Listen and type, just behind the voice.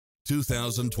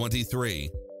2023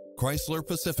 Chrysler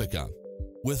Pacifica.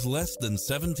 With less than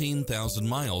 17,000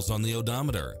 miles on the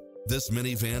odometer, this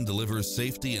minivan delivers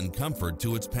safety and comfort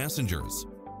to its passengers.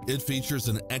 It features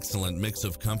an excellent mix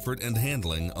of comfort and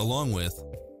handling along with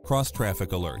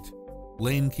cross-traffic alert,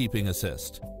 lane keeping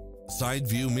assist, side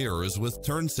view mirrors with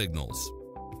turn signals,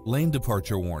 lane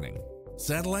departure warning,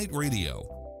 satellite radio,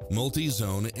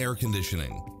 multi-zone air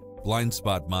conditioning, blind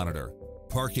spot monitor,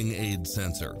 parking aid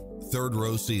sensor, third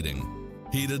row seating,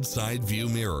 heated side view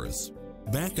mirrors,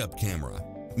 backup camera,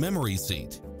 memory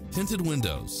seat, tinted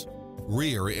windows,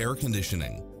 rear air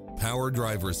conditioning, power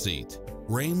driver seat,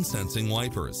 rain sensing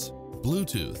wipers,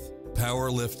 Bluetooth, power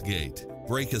liftgate,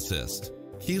 brake assist,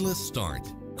 keyless start.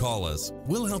 Call us,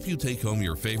 we'll help you take home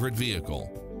your favorite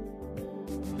vehicle.